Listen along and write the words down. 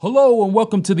Hello and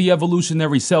welcome to the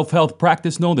evolutionary self-help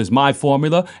practice known as My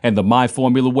Formula and the My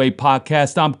Formula Way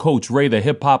podcast. I'm Coach Ray, the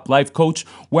hip-hop life coach,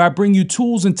 where I bring you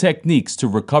tools and techniques to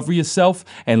recover yourself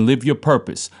and live your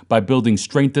purpose by building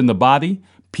strength in the body,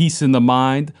 peace in the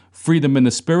mind, freedom in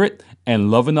the spirit,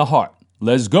 and love in the heart.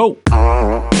 Let's go.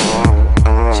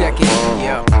 Check it,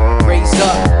 yeah. Raise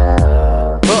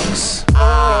up, books.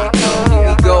 Here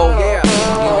we go, yeah.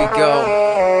 Here we go,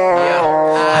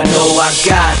 yeah. I know I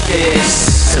got this.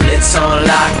 Till it's on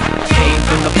lock. Came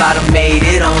from the bottom, made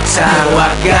it on time. Oh,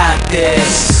 I got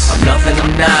this. I'm nothing, I'm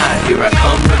not. Here I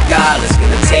come regardless.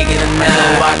 Gonna take it or not.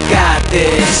 Oh, I got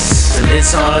this. Till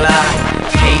it's on lock.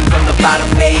 Came from the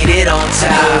bottom, made it on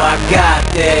time. Oh, I got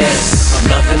this. I'm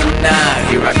nothing, I'm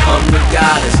not. Here I come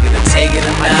regardless. Gonna take it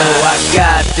or not. I know I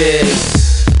got this.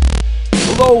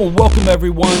 Hello and welcome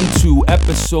everyone to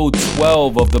episode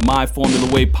 12 of the My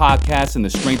Formula Way podcast and the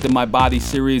Strength in My Body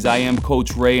series. I am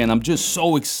Coach Ray and I'm just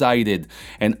so excited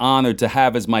and honored to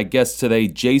have as my guest today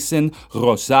Jason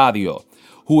Rosario,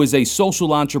 who is a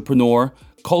social entrepreneur,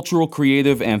 cultural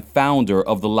creative, and founder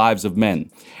of The Lives of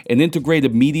Men, an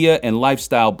integrated media and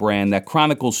lifestyle brand that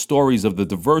chronicles stories of the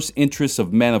diverse interests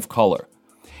of men of color.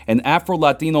 An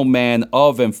Afro-Latino man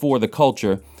of and for the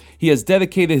culture, he has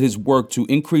dedicated his work to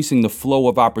increasing the flow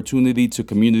of opportunity to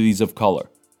communities of color.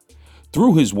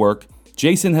 Through his work,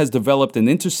 Jason has developed an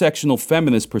intersectional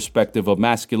feminist perspective of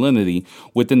masculinity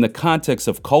within the context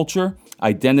of culture,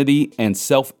 identity, and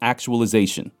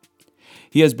self-actualization.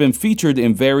 He has been featured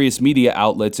in various media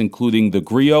outlets including The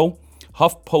Griot,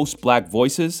 HuffPost Black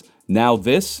Voices, Now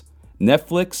This,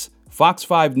 Netflix, Fox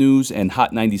 5 News, and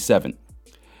Hot 97.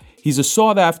 He's a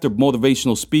sought-after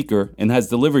motivational speaker and has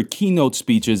delivered keynote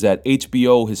speeches at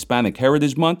HBO Hispanic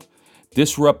Heritage Month,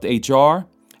 Disrupt HR,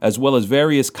 as well as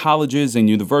various colleges and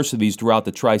universities throughout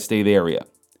the tri-state area.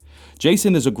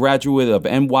 Jason is a graduate of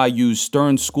NYU's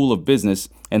Stern School of Business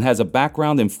and has a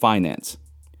background in finance.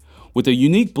 With a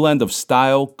unique blend of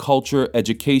style, culture,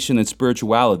 education, and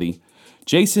spirituality,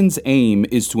 Jason's aim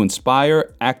is to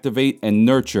inspire, activate, and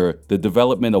nurture the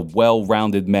development of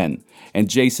well-rounded men. And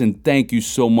Jason, thank you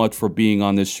so much for being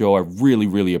on this show. I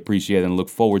really appreciate it and look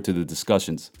forward to the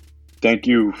discussions. Thank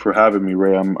you for having me,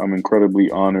 Ray. I'm incredibly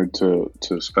honored to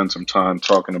spend some time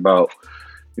talking about,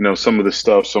 some of the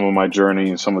stuff, some of my journey,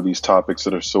 and some of these topics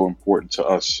that are so important to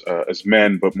us as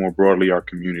men, but more broadly our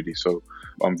community. So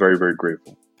I'm very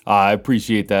grateful. I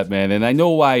appreciate that, man. And I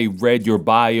know I read your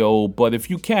bio, but if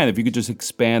you could just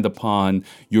expand upon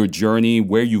your journey,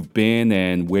 where you've been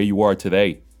and where you are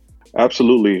today.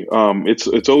 Absolutely.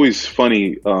 It's always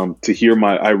funny to hear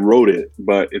I wrote it,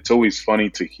 but it's always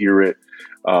funny to hear it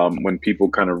when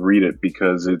people kind of read it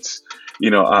because it's,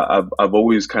 I've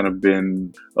always kind of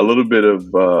been a little bit of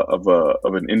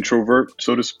an introvert,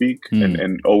 so to speak,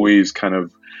 and always kind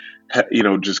of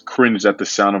just cringed at the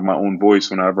sound of my own voice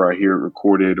whenever I hear it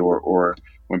recorded or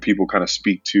when people kind of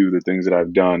speak to the things that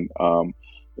I've done.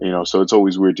 So it's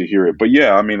always weird to hear it. But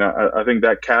yeah, I think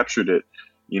that captured it.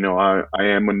 I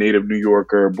am a native New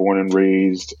Yorker, born and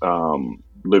raised,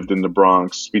 lived in the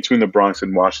Bronx, between the Bronx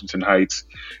and Washington Heights,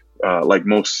 like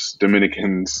most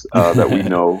Dominicans that we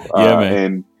know. Yeah,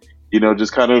 man. And,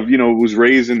 just kind of, was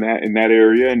raised in that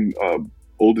area and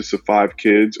oldest of 5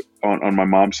 kids. On my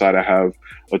mom's side, I have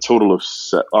a total of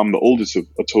I'm the oldest of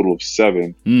a total of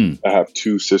 7. I have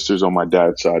 2 sisters on my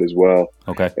dad's side as well.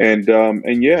 Okay. And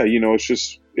yeah, it's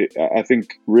just, I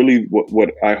think really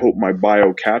what I hope my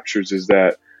bio captures is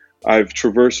that I've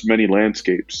traversed many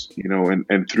landscapes,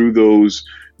 and through those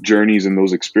journeys and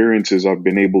those experiences, I've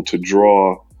been able to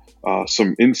draw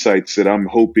some insights that I'm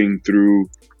hoping through,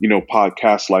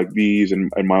 podcasts like these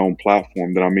and my own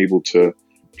platform that I'm able to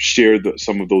share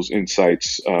some of those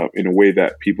insights in a way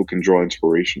that people can draw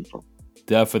inspiration from.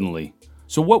 Definitely.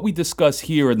 So what we discuss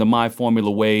here in the My Formula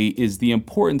Way is the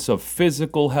importance of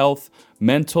physical health,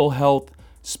 mental health,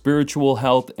 spiritual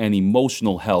health, and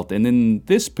emotional health. And in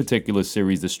this particular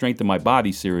series, the Strength in My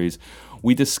Body series,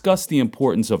 we discuss the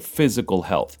importance of physical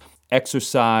health,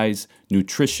 exercise,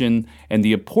 nutrition, and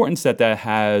the importance that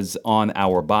has on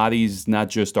our bodies, not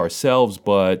just ourselves,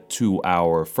 but to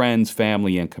our friends,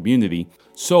 family, and community.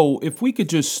 So if we could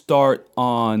just start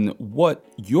on what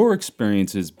your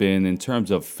experience has been in terms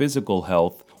of physical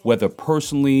health, whether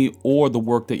personally or the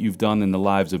work that you've done in the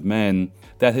lives of men,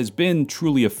 that has been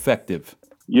truly effective.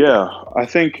 Yeah, I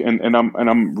think, and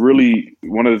I'm really,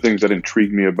 one of the things that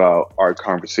intrigued me about our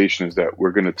conversation is that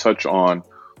we're going to touch on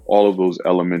all of those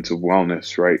elements of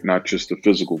wellness, right? Not just the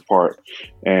physical part.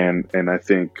 And I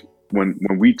think when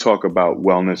we talk about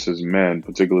wellness as men,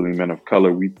 particularly men of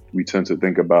color, we tend to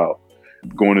think about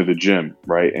going to the gym,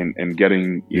 right? And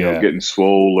getting, Yeah. getting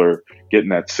swole or getting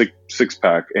that six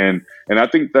pack. And I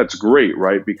think that's great,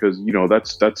 right? Because,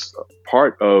 that's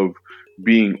part of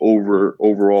being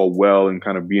overall well and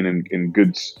kind of being in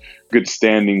good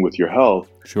standing with your health.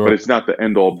 Sure. But it's not the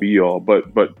end all be all.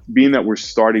 But being that we're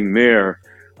starting there,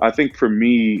 I think for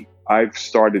me, I've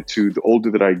started the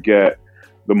older that I get,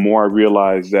 the more I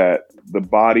realize that the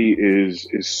body is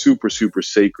super, super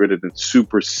sacred, and it's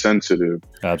super sensitive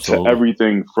Absolutely. to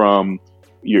everything from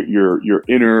your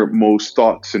innermost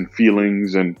thoughts and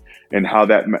feelings, and how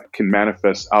that can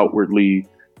manifest outwardly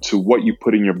to what you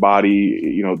put in your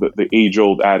body. The age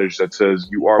old adage that says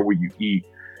you are what you eat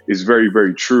is very,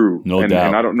 very true. No and, doubt.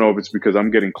 And I don't know if it's because I'm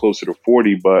getting closer to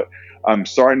 40, but I'm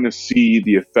starting to see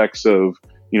the effects of,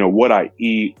 what I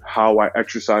eat, how I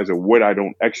exercise, or what I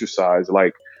don't exercise,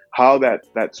 like how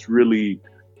that's really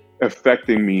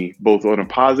affecting me both on a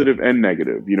positive and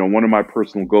negative. One of my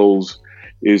personal goals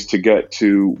is to get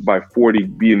to, by 40,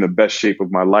 be in the best shape of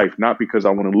my life, not because I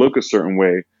want to look a certain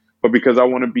way, but because I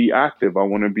want to be active. I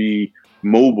want to be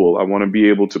mobile. I want to be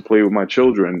able to play with my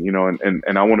children,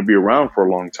 and I want to be around for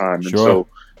a long time. Sure. And so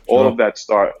all Sure. of that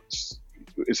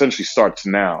essentially starts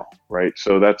now, right?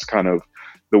 So that's kind of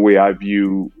the way I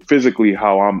view physically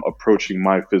how I'm approaching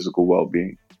my physical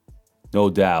well-being. No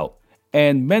doubt.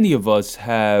 And many of us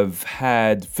have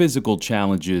had physical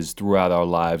challenges throughout our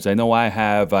lives. I know I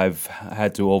have. I've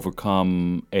had to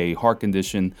overcome a heart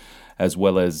condition, as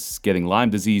well as getting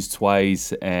Lyme disease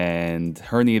twice, and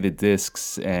herniated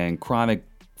discs, and chronic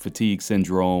fatigue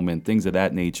syndrome, and things of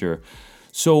that nature.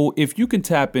 So if you can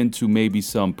tap into maybe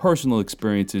some personal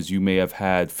experiences you may have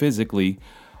had physically,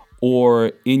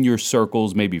 or in your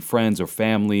circles, maybe friends or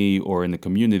family or in the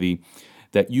community,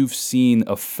 that you've seen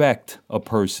affect a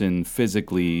person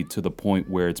physically to the point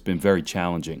where it's been very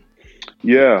challenging.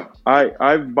 Yeah,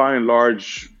 I've by and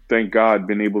large, thank God,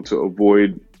 been able to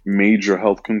avoid major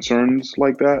health concerns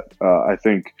like that. I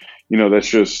think, that's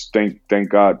just thank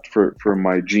God for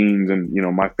my genes, and,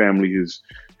 my family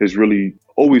has really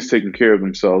always taken care of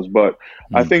themselves. But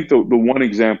I think the one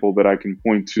example that I can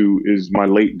point to is my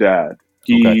late dad.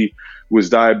 He was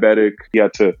diabetic. He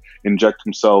had to inject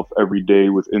himself every day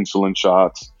with insulin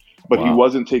shots, but he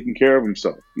wasn't taking care of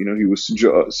himself. He was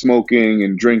smoking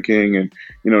and drinking, and,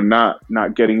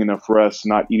 not getting enough rest,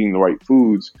 not eating the right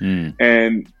foods.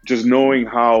 And just knowing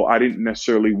how I didn't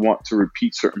necessarily want to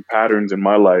repeat certain patterns in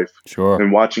my life. Sure.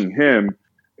 And watching him,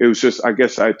 it was just, I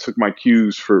guess I took my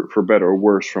cues for better or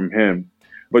worse from him.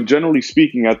 But generally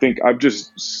speaking, I think I've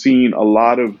just seen a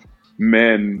lot of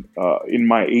men in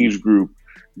my age group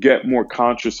get more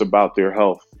conscious about their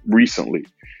health recently.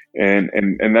 And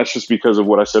that's just because of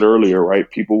what I said earlier, right?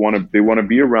 People want to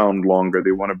be around longer.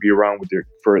 They want to be around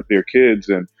for their kids.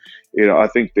 And, I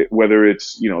think that whether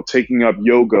it's, taking up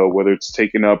yoga, whether it's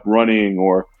taking up running,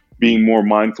 or being more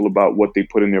mindful about what they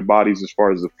put in their bodies as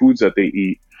far as the foods that they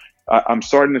eat, I'm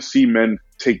starting to see men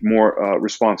take more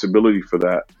responsibility for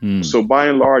that. So by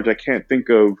and large, I can't think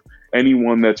of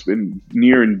anyone that's been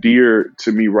near and dear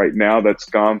to me right now that's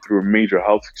gone through a major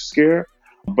health scare.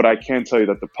 But I can tell you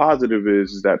that the positive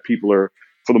is that people are,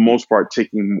 for the most part,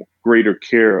 taking greater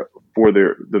care for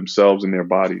themselves and their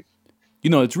bodies.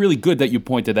 It's really good that you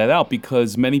pointed that out,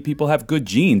 because many people have good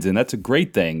genes, and that's a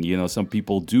great thing. Some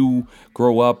people do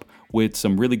grow up with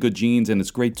some really good genes, and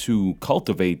it's great to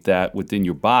cultivate that within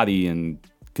your body and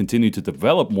continue to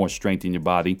develop more strength in your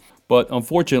body. But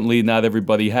unfortunately, not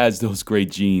everybody has those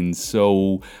great genes.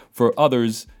 So for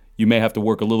others, you may have to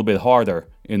work a little bit harder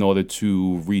in order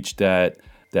to reach that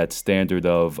standard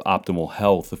of optimal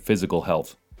health, of physical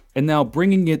health. And now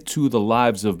bringing it to the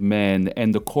lives of men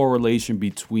and the correlation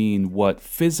between what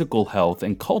physical health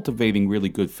and cultivating really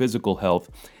good physical health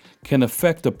can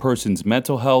affect a person's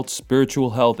mental health,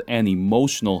 spiritual health, and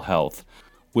emotional health,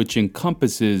 which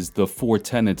encompasses the 4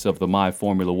 tenets of the My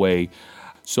Formula Way.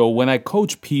 So when I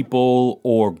coach people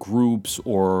or groups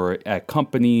or at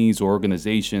companies or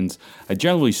organizations, I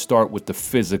generally start with the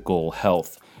physical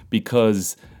health,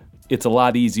 because it's a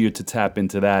lot easier to tap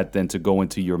into that than to go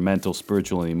into your mental,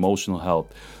 spiritual, and emotional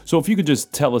health. So if you could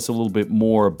just tell us a little bit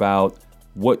more about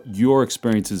what your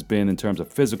experience has been in terms of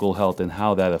physical health and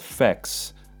how that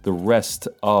affects the rest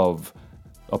of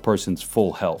a person's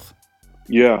full health.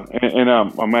 Yeah, and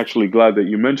I'm actually glad that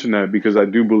you mentioned that, because I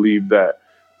do believe that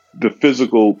the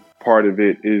physical part of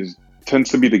it tends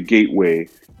to be the gateway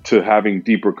to having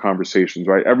deeper conversations,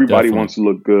 right? Everybody Definitely. wants to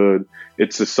look good.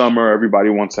 It's the summer.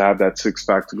 Everybody wants to have that six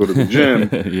pack to go to the gym.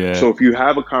 Yeah. So if you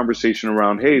have a conversation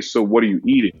around, hey, so what are you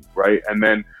eating, right? And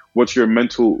then what's your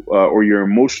mental or your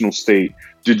emotional state?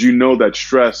 Did you know that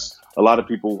stress a lot of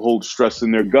people hold stress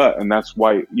in their gut, and that's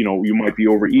why, you might be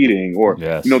overeating or,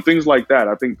 Yes. things like that.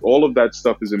 I think all of that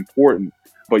stuff is important.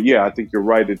 But yeah, I think you're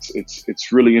right.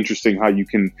 It's really interesting how you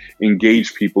can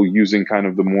engage people using kind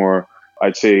of the more,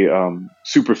 I'd say,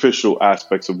 superficial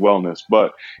aspects of wellness.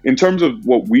 But in terms of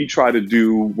what we try to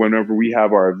do whenever we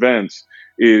have our events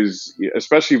is,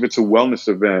 especially if it's a wellness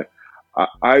event,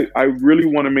 I really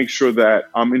want to make sure that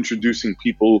I'm introducing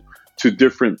people to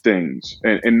different things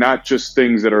and not just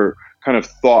things that are kind of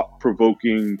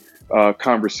thought-provoking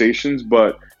conversations,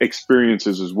 but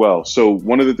experiences as well. So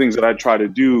one of the things that I try to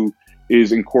do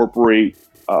is incorporate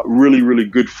really, really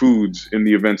good foods in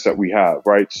the events that we have,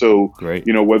 right? So, Great.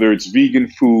 Whether it's vegan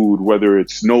food, whether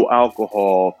it's no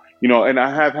alcohol, and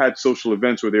I have had social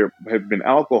events where there have been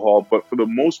alcohol, but for the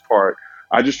most part,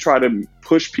 I just try to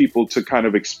push people to kind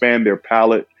of expand their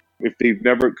palate if they've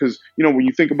never, because, when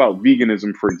you think about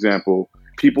veganism, for example,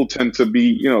 people tend to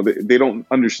be, they don't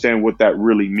understand what that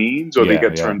really means, or they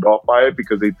get turned off by it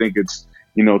because they think it's,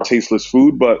 tasteless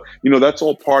food. But, that's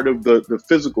all part of the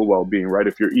physical well-being, right?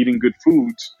 If you're eating good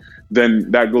foods,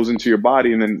 then that goes into your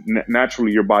body, and then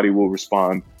naturally your body will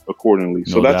respond accordingly.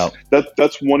 So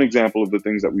that's one example of the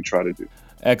things that we try to do.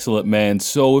 Excellent, man.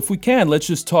 So if we can, let's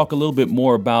just talk a little bit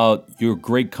more about your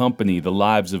great company, The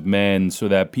Lives of Men, so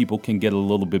that people can get a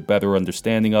little bit better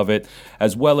understanding of it,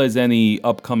 as well as any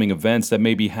upcoming events that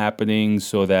may be happening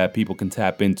so that people can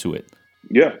tap into it.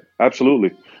 Yeah,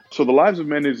 absolutely. So The Lives of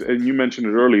Men is, and you mentioned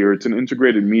it earlier, it's an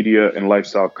integrated media and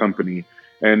lifestyle company.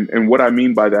 And what I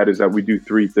mean by that is that we do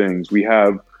three things. We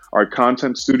have our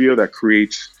content studio that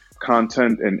creates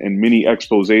content and mini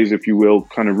exposés, if you will,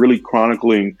 kind of really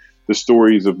chronicling the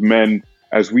stories of men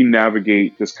as we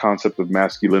navigate this concept of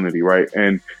masculinity, right?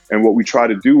 And what we try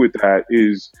to do with that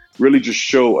is really just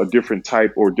show a different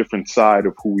type or different side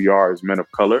of who we are as men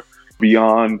of color,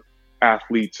 beyond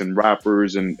athletes and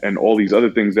rappers and all these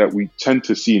other things that we tend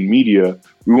to see in media.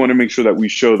 We want to make sure that we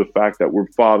show the fact that we're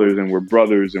fathers and we're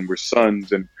brothers and we're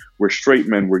sons and we're straight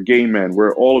men, we're gay men,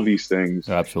 we're all of these things.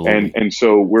 Absolutely. And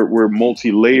so we're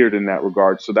multi-layered in that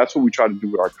regard. So that's what we try to do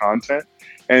with our content.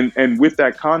 And with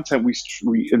that content,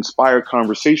 we inspire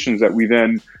conversations that we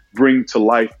then bring to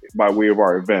life by way of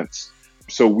our events.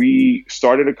 So we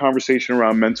started a conversation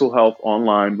around mental health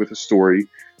online with a story.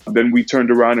 Then we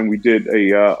turned around and we did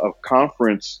a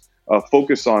conference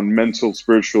focused on mental,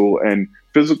 spiritual, and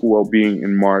physical well-being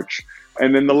in March.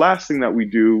 And then the last thing that we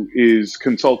do is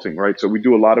consulting, right? So we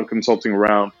do a lot of consulting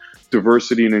around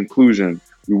diversity and inclusion.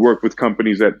 We work with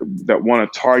companies that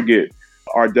want to target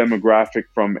our demographic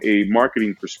from a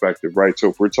marketing perspective, right? So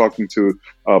if we're talking to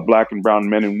Black and brown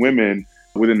men and women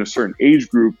within a certain age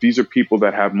group, these are people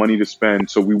that have money to spend.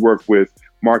 So we work with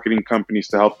marketing companies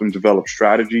to help them develop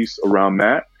strategies around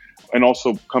that, and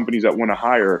also companies that want to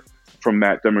hire from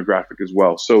that demographic as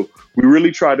well. So we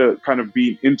really try to kind of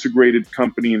be an integrated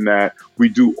company in that we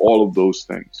do all of those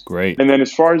things. Great. And then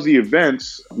as far as the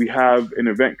events, we have an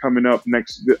event coming up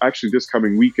this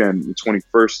coming weekend, the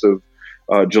 21st of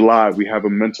July. We have a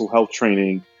mental health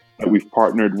training that we've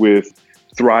partnered with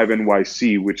Thrive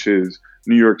NYC, which is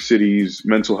New York City's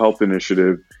mental health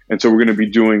initiative. And so we're going to be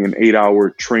doing an 8-hour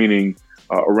training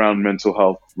around mental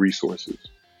health resources.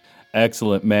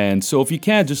 Excellent, man. So if you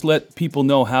can, just let people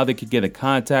know how they could get in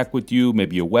contact with you,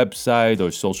 maybe your website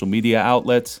or social media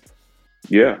outlets.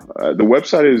 Yeah, the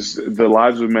website is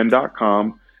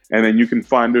thelivesofmen.com. And then you can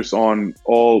find us on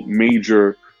all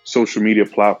major social media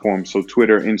platforms. So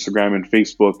Twitter, Instagram, and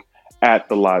Facebook at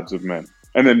The Lives of Men.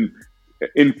 And then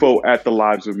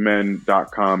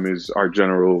info@thelivesofmen.com is our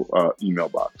general email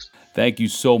box. Thank you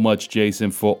so much,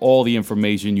 Jason, for all the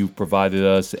information you've provided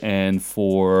us and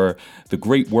for the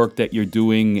great work that you're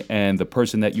doing and the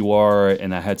person that you are.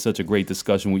 And I had such a great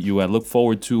discussion with you. I look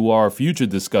forward to our future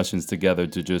discussions together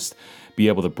to just be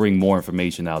able to bring more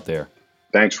information out there.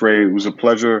 Thanks, Ray. It was a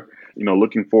pleasure.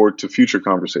 Looking forward to future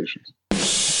conversations.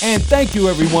 And thank you,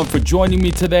 everyone, for joining me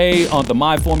today on the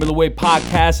My Formula Way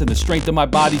podcast and the Strength of My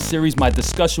Body series, my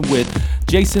discussion with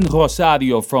Jason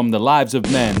Rosario from The Lives of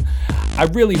Men. I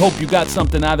really hope you got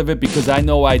something out of it because I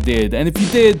know I did. And if you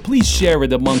did, please share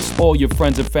it amongst all your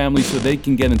friends and family so they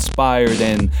can get inspired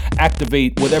and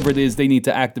activate whatever it is they need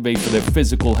to activate for their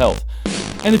physical health.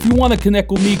 And if you want to connect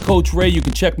with me, Coach Ray, you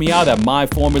can check me out at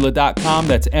myformula.com.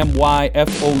 That's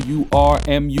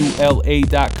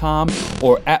myformula.com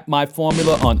or at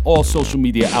myformula on all social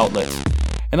media outlets.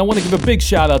 And I want to give a big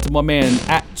shout out to my man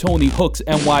at Tony Hooks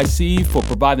NYC for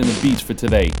providing the beats for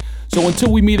today. So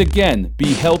until we meet again,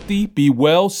 be healthy, be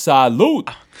well, salute.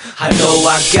 I know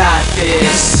I got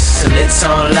this, so let's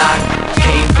unlock.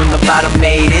 Came from the bottom,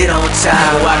 made it on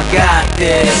time. Oh, I got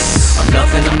this. I'm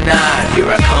nothing, I'm not. Here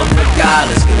I come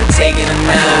regardless, gonna take it or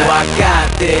not. Oh, I got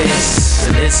this.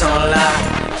 And it's on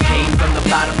lock. Came from the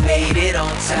bottom, made it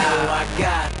on top. Oh, I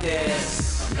got this.